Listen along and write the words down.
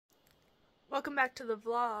Welcome back to the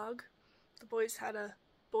vlog. The boys had a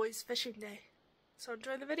boys fishing day, so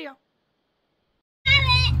enjoy the video.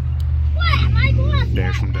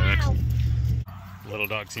 There's some ducks. Little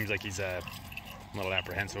dog seems like he's a little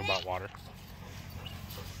apprehensive about water.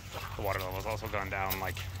 The water level's also gone down,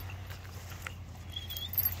 like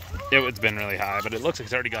it's been really high, but it looks like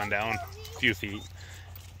it's already gone down a few feet.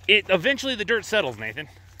 Eventually the dirt settles, Nathan.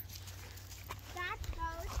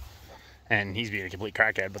 And he's being a complete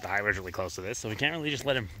crackhead, but the highway's really close to this, so we can't really just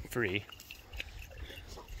let him free.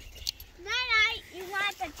 Night, you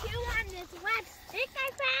want the chew on this wet stick I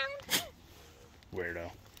found? Weirdo.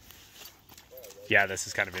 Yeah, this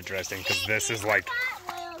is kind of interesting, because this is like,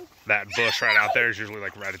 that bush right out there is usually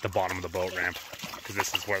like right at the bottom of the boat ramp, because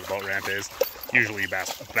this is where the boat ramp is. Usually you back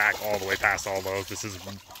all the way past all those. This is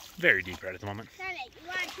very deep right at the moment.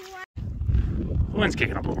 The wind's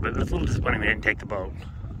kicking up a little bit, but it's a little disappointing we didn't take the boat.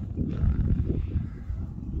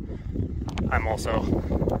 I'm also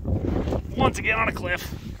once again on a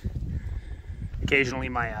cliff. Occasionally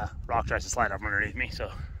my rock tries to slide up underneath me,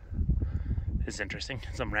 so it's interesting.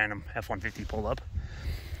 Some random F-150 pulled up.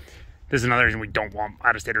 This is another reason we don't want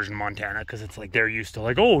out-of-staters in Montana, because it's like they're used to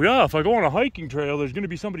like, oh yeah, if I go on a hiking trail, there's going to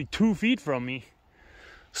be somebody 2 feet from me.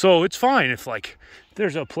 So it's fine if like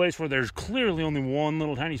there's a place where there's clearly only one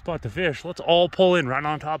little tiny spot to fish. Let's all pull in right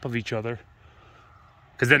on top of each other.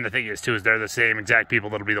 Because then the thing is, too, is they're the same exact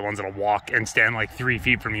people that'll be the ones that'll walk and stand like 3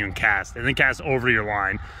 feet from you and then cast over your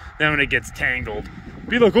line. Then when it gets tangled,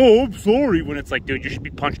 be like, oh, I'm sorry. When it's like, dude, you should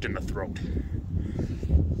be punched in the throat.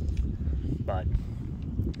 But,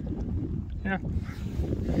 yeah.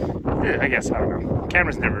 I guess, I don't know.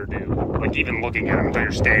 Cameras never do. Like, even looking at them until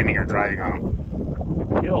you're standing or driving on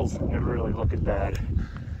them. Hills never really look as bad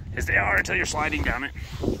as they are until you're sliding down it.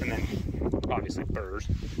 And then, obviously, burrs.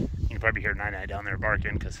 You can probably hear Nine down there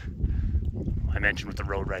barking, because I mentioned with the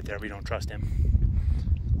road right there, we don't trust him.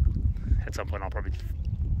 At some point, I'll probably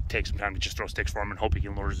take some time to just throw sticks for him and hope he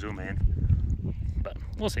can lure Zuma in. But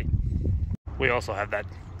we'll see. We also have that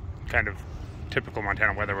kind of typical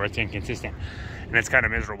Montana weather where it's inconsistent. And it's kind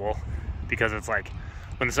of miserable, because it's like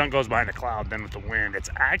when the sun goes behind a cloud, then with the wind, it's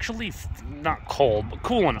actually not cold, but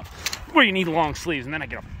cool enough where you need long sleeves. And then I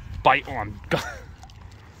get a bite on.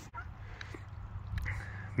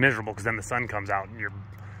 Miserable, because then the sun comes out and you're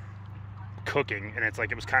cooking, and it's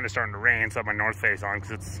like it was kind of starting to rain, so I have my North Face on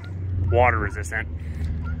because it's water resistant.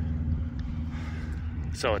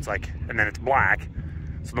 So it's like, and then it's black,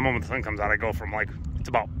 so the moment the sun comes out, I go from like, it's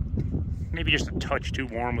about maybe just a touch too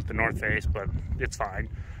warm with the North Face, but it's fine,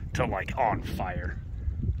 to like on fire.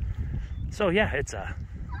 So yeah, it's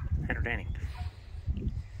entertaining.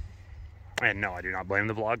 And no, I do not blame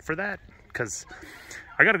the vlog for that, because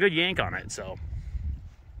I got a good yank on it. So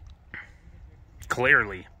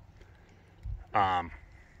clearly,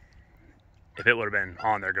 if it would have been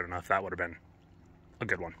on there good enough, that would have been a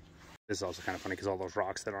good one. This is also kind of funny, because all those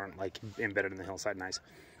rocks that aren't like embedded in the hillside nice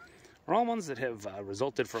are all ones that have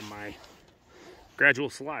resulted from my gradual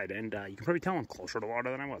slide, and you can probably tell I'm closer to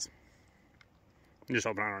water than I was. I'm just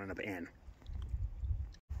hoping I don't end up in.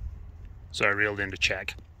 So I reeled in to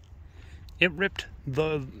check. It ripped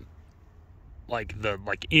the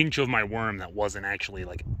inch of my worm that wasn't actually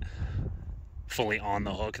like fully on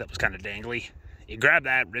the hook, that was kind of dangly. It grabbed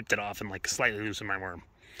that, ripped it off, and like slightly loosened my worm.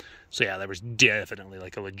 So yeah, there was definitely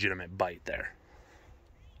like a legitimate bite there.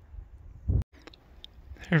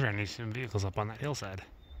 There's running some vehicles up on that hillside.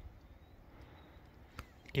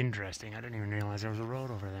 Interesting. I didn't even realize there was a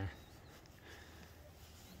road over there.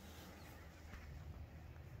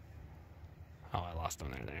 Oh, I lost them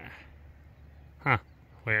there. Huh.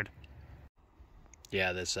 Weird.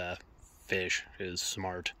 Yeah, this fish is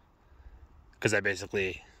smart. Because I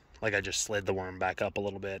basically, like, I just slid the worm back up a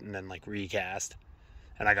little bit and then like recast.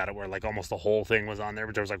 And I got it where like almost the whole thing was on there,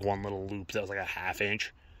 but there was like one little loop that was like a 1/2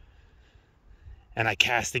 inch. And I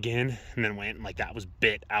cast again and then went and like that was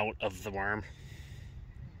bit out of the worm.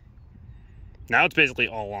 Now it's basically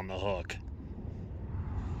all on the hook.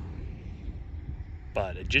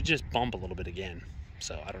 But it did just bump a little bit again.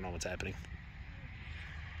 So I don't know what's happening.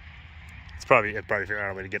 I'd probably figure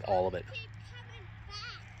out a way to get all of it.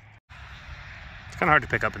 It's kind of hard to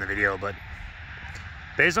pick up in the video, but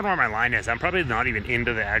based on where my line is, I'm probably not even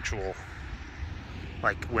into the actual,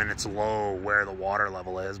 like when it's low, where the water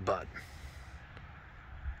level is. But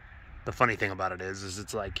the funny thing about it is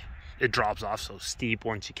it's like, it drops off so steep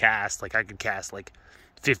once you cast. Like I could cast like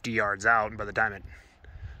 50 yards out, and by the time it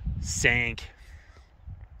sank,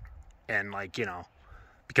 and like, you know,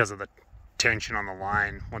 because of the tension on the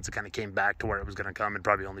line, once it kind of came back to where it was going to come, it'd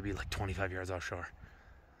probably only be like 25 yards offshore,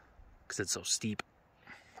 because it's so steep.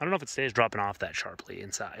 I don't know if it stays dropping off that sharply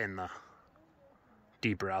inside in the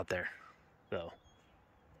deeper out there, though.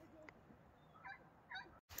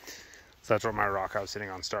 So that's where my rock I was sitting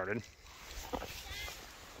on started.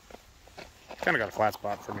 Kind of got a flat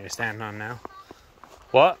spot for me to stand on now.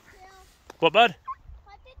 What? What, bud?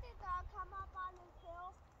 Why did the dog come up on this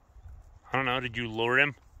hill? I don't know. Did you lure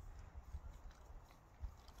him?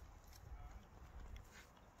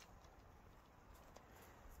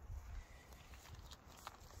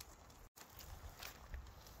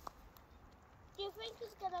 Do you think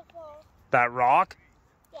it's gonna fall? That rock?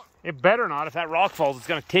 Yeah. It better not. If that rock falls, it's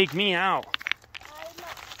going to take me out. I know.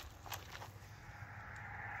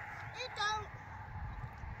 It don't.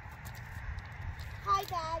 Hi,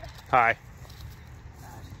 Dad. Hi.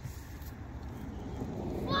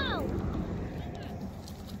 Whoa!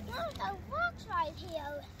 There's a rocks right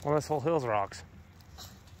here. Well, this whole hill's rocks.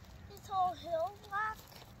 This whole hill rock.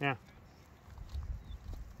 Yeah.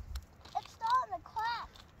 It's starting to crack.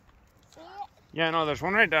 See it? Yeah, no, there's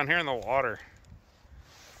one right down here in the water.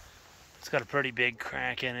 It's got a pretty big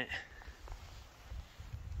crack in it.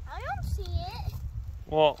 I don't see it.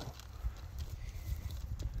 Well,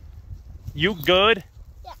 you good?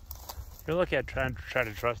 Yeah. You're lucky I try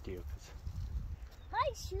to trust you. My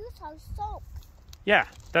shoes are soaked. Yeah,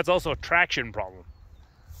 that's also a traction problem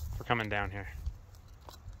for coming down here.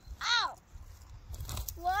 Ow!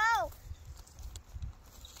 Whoa!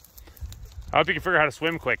 I hope you can figure out how to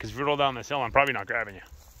swim quick, because if you roll down this hill, I'm probably not grabbing you.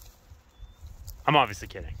 I'm obviously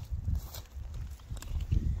kidding.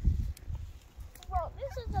 Whoa,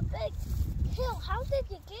 this is a big hill. How did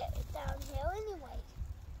you get downhill anyway?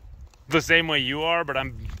 The same way you are, but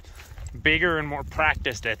I'm bigger and more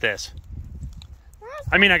practiced at this.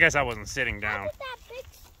 I mean, I guess I wasn't sitting How down. did that big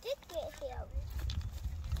stick get here?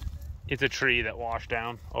 It's a tree that washed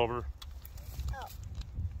down over.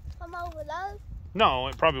 From over there? No,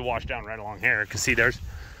 it probably washed down right along here. Because see, there's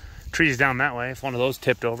trees down that way. If one of those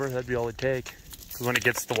tipped over, that'd be all it'd take. Because when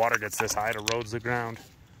the water gets this high, it erodes the ground.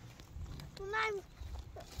 When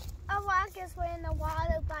a rock is in the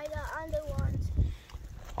water by the under ones.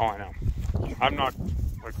 Oh, I know. I'm not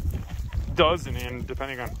like dozen in,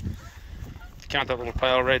 depending on. Count that little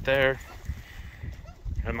pile right there.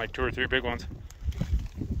 And like 2 or 3 big ones.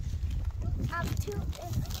 2 and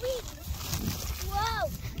 3. Whoa!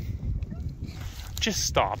 Just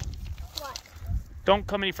stop. What? Don't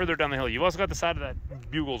come any further down the hill. You've also got the side of that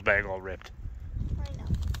Bugles bag all ripped. I know.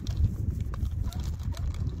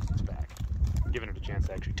 It's back. Giving it a chance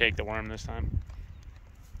to actually take the worm this time.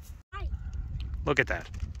 Hi. Look at that.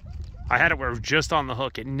 I had it where it was just on the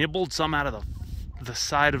hook. It nibbled some out of the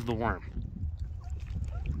side of the worm.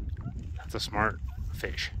 That's a smart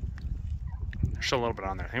fish. There's still a little bit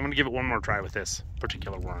on there. I'm going to give it one more try with this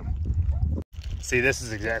particular worm. See, this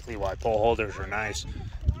is exactly why pole holders are nice.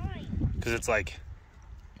 Because it's like,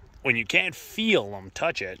 when you can't feel them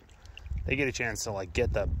touch it, they get a chance to like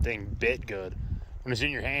get the thing bit good. When it's in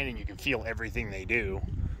your hand and you can feel everything they do.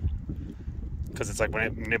 Because it's like when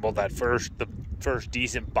it nibbled the first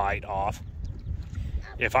decent bite off.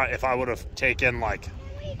 If I would have taken like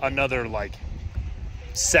another like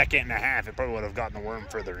second and a half, it probably would have gotten the worm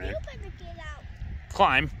further in. You better get out.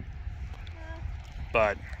 Climb.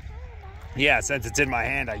 But yeah, since it's in my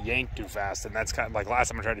hand, I yanked too fast, and that's kind of like last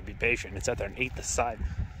time I tried to be patient. It sat there and ate the side.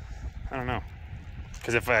 I don't know.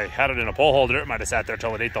 Because if I had it in a pole holder, it might have sat there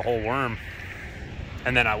till it ate the whole worm.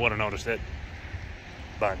 And then I would have noticed it.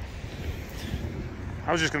 But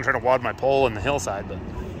I was just going to try to wad my pole in the hillside. But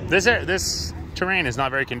this terrain is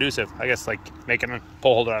not very conducive. I guess like making a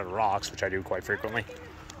pole holder out of rocks, which I do quite frequently,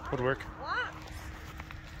 would work.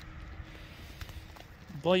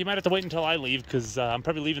 Well, you might have to wait until I leave, because I'm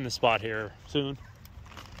probably leaving the spot here soon.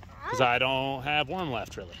 Because I don't have worm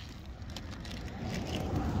left, really.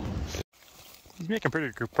 He's making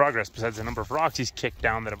pretty good progress besides the number of rocks he's kicked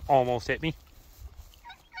down that have almost hit me.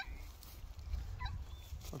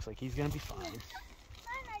 Looks like he's going to be fine.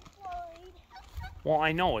 Well,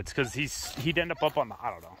 I know. It's because he'd end up on the,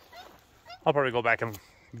 I don't know. I'll probably go back and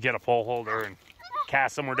get a pole holder and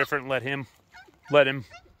cast somewhere different. Let him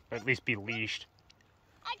at least be leashed.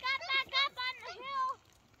 I got back up on the hill.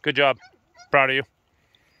 Good job. Proud of you.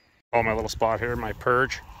 Oh, my little spot here, my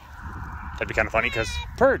perch. That'd be kind of funny because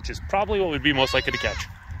perch is probably what we'd be most likely to catch.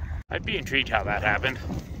 I'd be intrigued how that happened.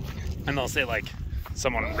 And they'll say like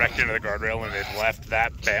someone wrecked into the guardrail and they've left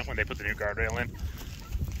that bent when they put the new guardrail in.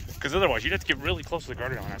 Because otherwise you'd have to get really close to the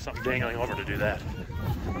guardrail and have something dangling over to do that.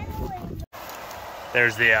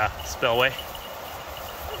 There's the spillway.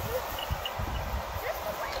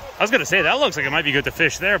 I was going to say, that looks like it might be good to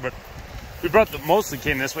fish there, but we mostly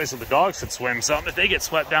came this way so the dogs could swim. So if they get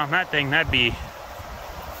swept down that thing, that'd be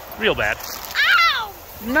real bad. Ow!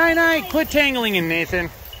 Night, quit tangling in, Nathan.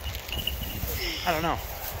 I don't know.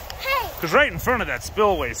 Hey! Because right in front of that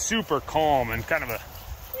spillway is super calm and kind of a...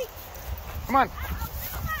 Come on.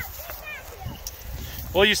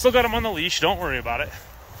 Well, you still got him on the leash. Don't worry about it.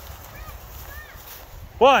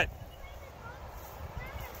 What?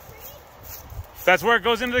 That's where it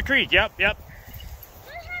goes into the creek. Yep. What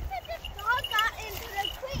happened if this dog got into the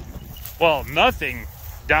creek? Well, nothing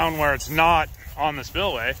down where it's not on the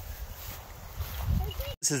spillway.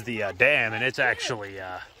 This is the dam, and it's actually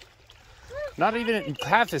not even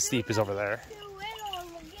half as steep as over there.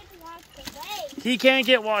 He can't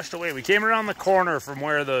get washed away. We came around the corner from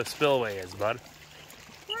where the spillway is, bud.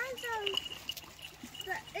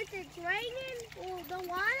 Is it draining or the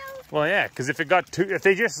water? Well, yeah, because if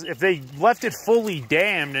they left it fully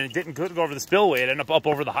dammed and it didn't go over the spillway, it'd end up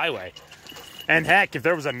over the highway. And heck, if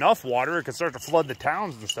there was enough water, it could start to flood the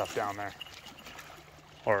towns and stuff down there.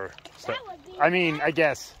 Or, I mean, I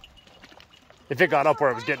guess if it got up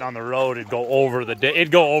where it was getting on the road, it'd go over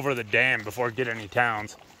the dam before it get any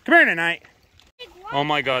towns. Come here tonight. Oh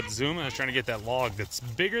my God, Zuma is trying to get that log that's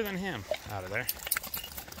bigger than him out of there.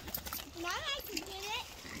 Now I can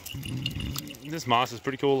get it. This moss is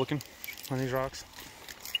pretty cool looking on these rocks.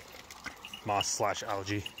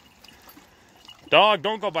 Moss/algae. Dog,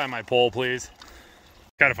 don't go by my pole, please.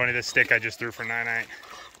 Kind of funny, this stick I just threw for Night.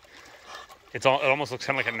 It almost looks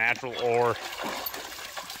kind of like a natural ore.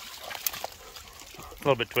 A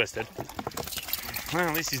little bit twisted. Well,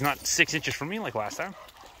 at least he's not 6 inches from me like last time.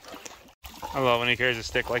 I love when he carries a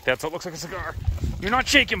stick like that, so it looks like a cigar. You're not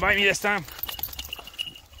shaking by me this time.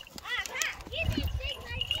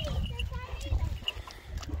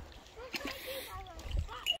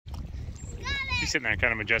 He's sitting there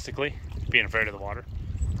kind of majestically, being afraid of the water.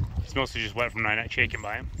 He's mostly just wet from Night, shaking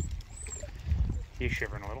by him. He's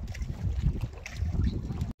shivering a little.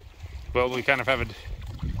 Well, we kind of have a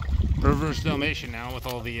reverse Dalmatian now with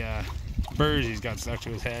all the burrs he's got stuck to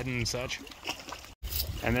his head and such.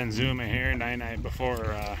 And then Zuma here, Night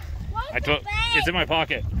before it's in my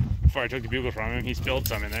pocket. Before I took the bugle from him, he spilled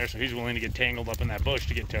some in there, so he's willing to get tangled up in that bush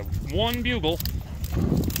to get to one bugle.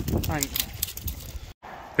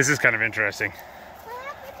 This is kind of interesting.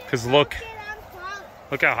 Because look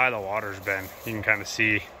how high the water's been. You can kind of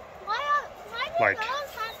see, like,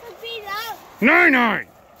 Night!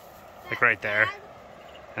 Like right there.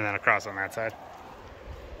 And then across on that side.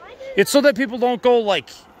 It's so that people don't go, like,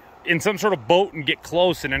 in some sort of boat and get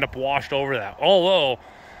close and end up washed over that. Although,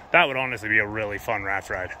 that would honestly be a really fun raft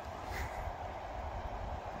ride.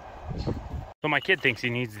 So my kid thinks he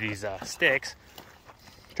needs these sticks.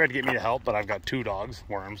 Tried to get me to help, but I've got 2 dogs,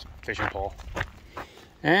 Worms, fishing pole.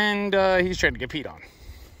 And he's trying to get peed on.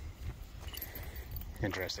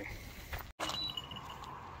 Interesting. Pick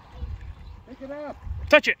it up.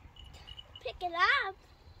 Touch it. Pick it up?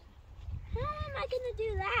 How am I gonna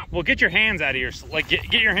do that? Well, get your hands out of your, like,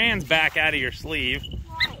 get your hands back out of your sleeve.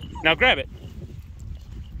 Why? Now grab it.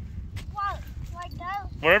 What? Like that?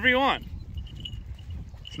 Wherever you want.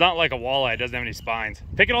 It's not like a walleye, it doesn't have any spines.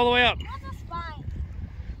 Pick it all the way up. What's a spine?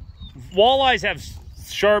 Walleyes have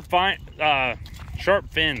sharp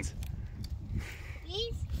fins.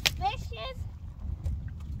 These fishes?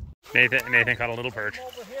 Nathan caught a little perch.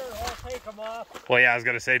 Over here, I'll take them off. Well, yeah, I was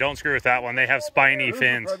gonna say, don't screw with that one. They have spiny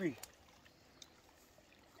fins.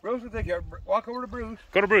 Bruce will take care. Walk over to Bruce.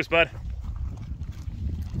 Go to Bruce, bud.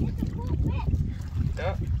 It's a cool fish.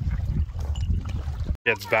 Yeah.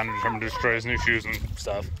 It's bound to come to destroy his new shoes and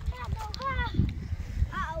stuff.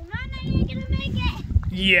 Uh-oh, Nana ain't gonna make it.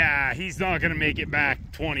 Yeah, he's not gonna make it back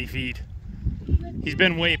 20 feet. He's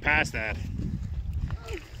been way past that.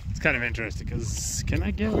 It's kind of interesting because, can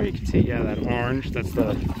I get where you can see? Yeah, that orange, that's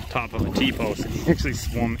the top of a T-post. He actually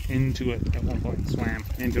swam into it at one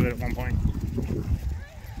point.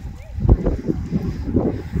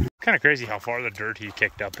 Kind of crazy how far the dirt he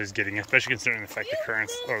kicked up is getting, especially considering the fact the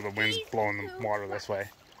currents or the wind's blowing the water this way.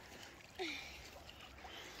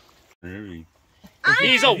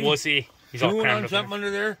 He's a wussy. He's all crammed up something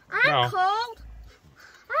under there? I'm cold.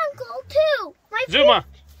 I'm cold too. My Zuma!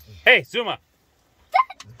 Hey, Zuma!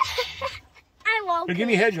 I won't. Give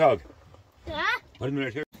me a hedgehog. Yeah? Put him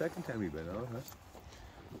right here. Second time you've been out,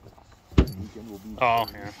 huh? Oh,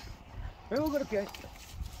 yeah. Hey, we'll go to Canyon.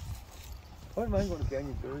 I wouldn't mind going to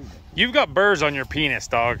Canyon Ferry. You've got burrs on your penis,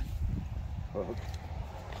 dog. Oh, okay.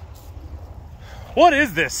 What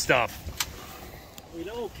is this stuff? We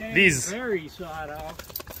know These- Ferry sawed off.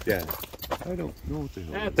 Yeah. I don't know what the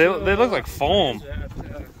hell. That's, They look like foam. Well,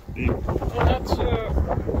 that's, I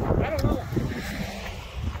don't know.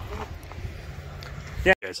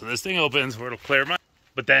 Yeah. Okay, so this thing opens where it'll clear my...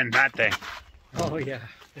 But then that thing, Oh, yeah.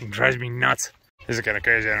 it drives me nuts. This is kind of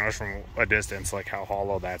crazy. I noticed from a distance like how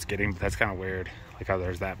hollow that's getting, but that's kind of weird. Like how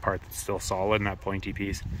there's that part that's still solid and that pointy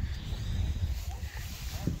piece.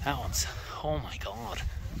 That one's, oh my god.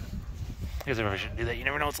 I guess I shouldn't do that. You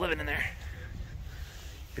never know what's living in there.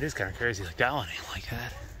 It is kind of crazy. Like that one ain't like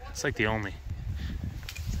that. It's like the only.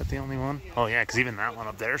 Is that the only one? Oh yeah, because even that one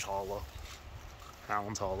up there's hollow. That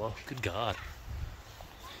one's hollow. Good God.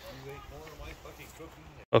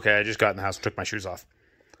 Okay, I just got in the house and took my shoes off.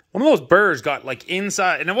 One of those birds got like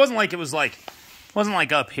inside, and it wasn't like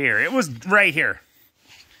up here. It was right here.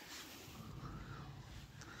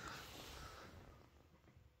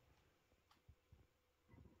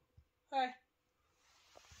 Hi.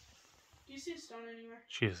 Do you see a stone anywhere?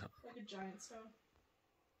 Jeez, Like a giant stone.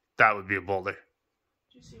 that would be a boulder.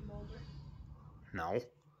 Do you see a boulder? No. I don't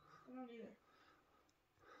either.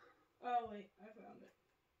 Oh wait, I found it.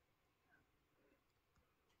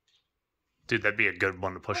 Dude, that'd be a good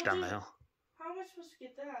one to push Oh, down dude. the hill. How am I supposed to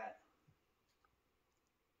get that?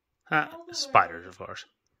 Spiders, of course.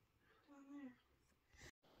 Down there.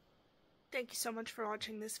 Thank you so much for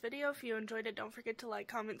watching this video. If you enjoyed it, don't forget to like,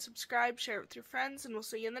 comment, subscribe, share it with your friends, and we'll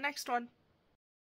see you in the next one.